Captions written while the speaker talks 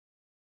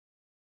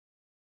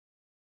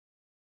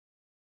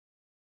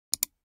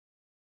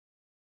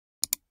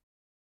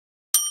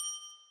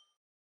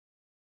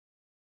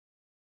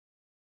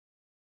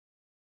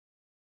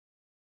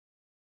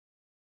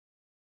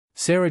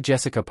Sarah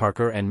Jessica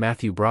Parker and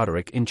Matthew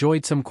Broderick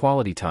enjoyed some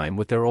quality time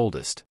with their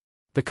oldest.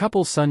 The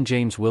couple's son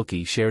James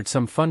Wilkie shared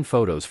some fun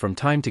photos from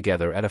time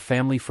together at a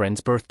family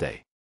friend's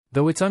birthday.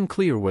 Though it's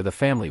unclear where the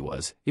family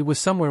was, it was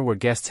somewhere where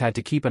guests had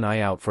to keep an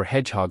eye out for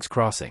hedgehogs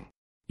crossing.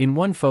 In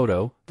one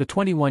photo, the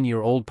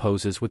 21-year-old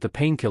poses with the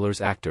Painkillers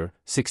actor,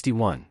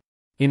 61.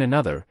 In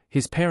another,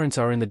 his parents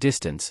are in the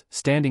distance,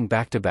 standing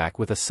back-to-back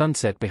with a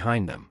sunset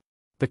behind them.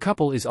 The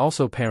couple is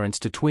also parents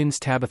to twins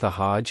Tabitha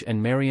Hodge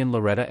and Marion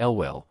Loretta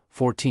Elwell,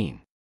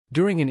 14.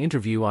 During an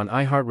interview on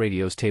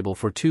iHeartRadio's Table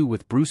for Two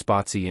with Bruce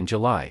Botsey in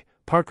July,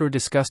 Parker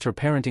discussed her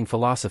parenting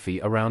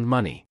philosophy around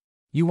money.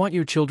 "You want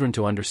your children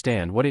to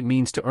understand what it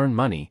means to earn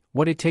money,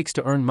 what it takes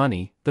to earn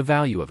money, the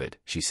value of it,"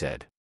 she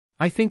said.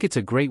 "I think it's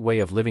a great way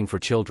of living for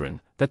children,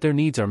 that their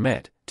needs are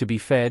met, to be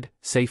fed,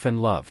 safe and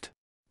loved.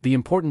 The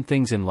important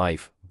things in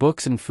life,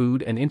 books and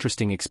food and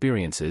interesting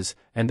experiences,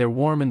 and they're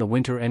warm in the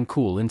winter and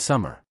cool in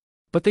summer.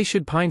 But they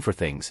should pine for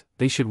things,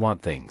 they should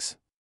want things."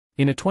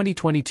 In a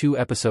 2022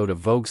 episode of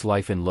Vogue's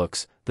Life in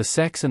Looks, the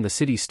Sex and the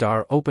City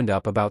star opened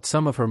up about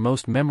some of her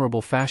most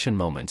memorable fashion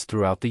moments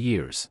throughout the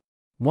years.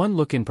 One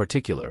look in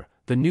particular,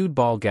 the nude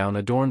ball gown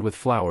adorned with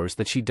flowers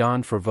that she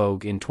donned for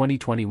Vogue in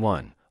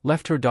 2021,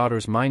 left her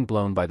daughters mind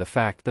blown by the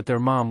fact that their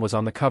mom was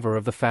on the cover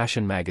of the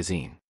fashion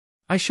magazine.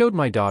 "I showed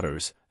my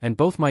daughters, and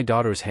both my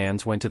daughters'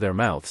 hands went to their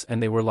mouths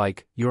and they were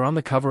like, 'You're on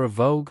the cover of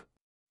Vogue?'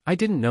 I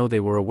didn't know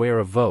they were aware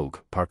of Vogue,"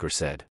 Parker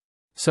said.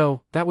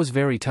 "So, that was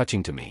very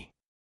touching to me.